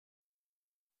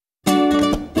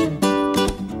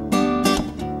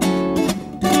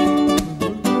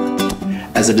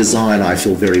As a designer, I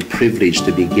feel very privileged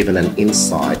to be given an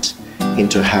insight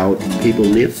into how people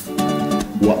live,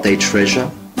 what they treasure,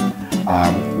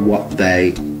 what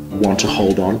they want to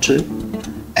hold on to,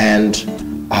 and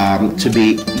to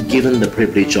be given the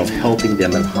privilege of helping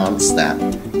them enhance that,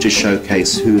 to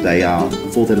showcase who they are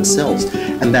for themselves.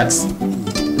 And that's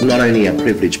not only a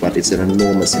privilege, but it's an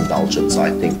enormous indulgence, I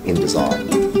think, in design.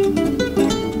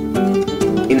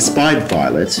 Inspired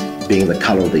violet, being the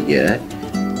colour of the year,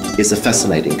 is a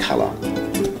fascinating colour.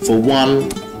 For one,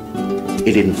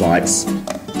 it invites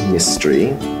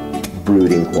mystery,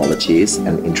 brooding qualities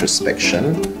and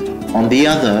introspection. On the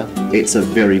other, it's a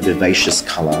very vivacious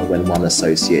colour when one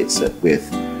associates it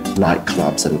with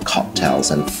nightclubs and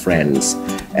cocktails and friends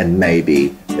and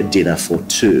maybe a dinner for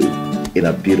two in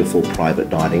a beautiful private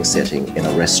dining setting in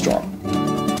a restaurant.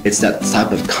 It's that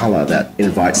type of colour that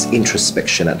invites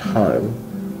introspection at home,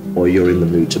 or you're in the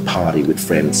mood to party with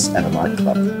friends at a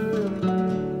nightclub.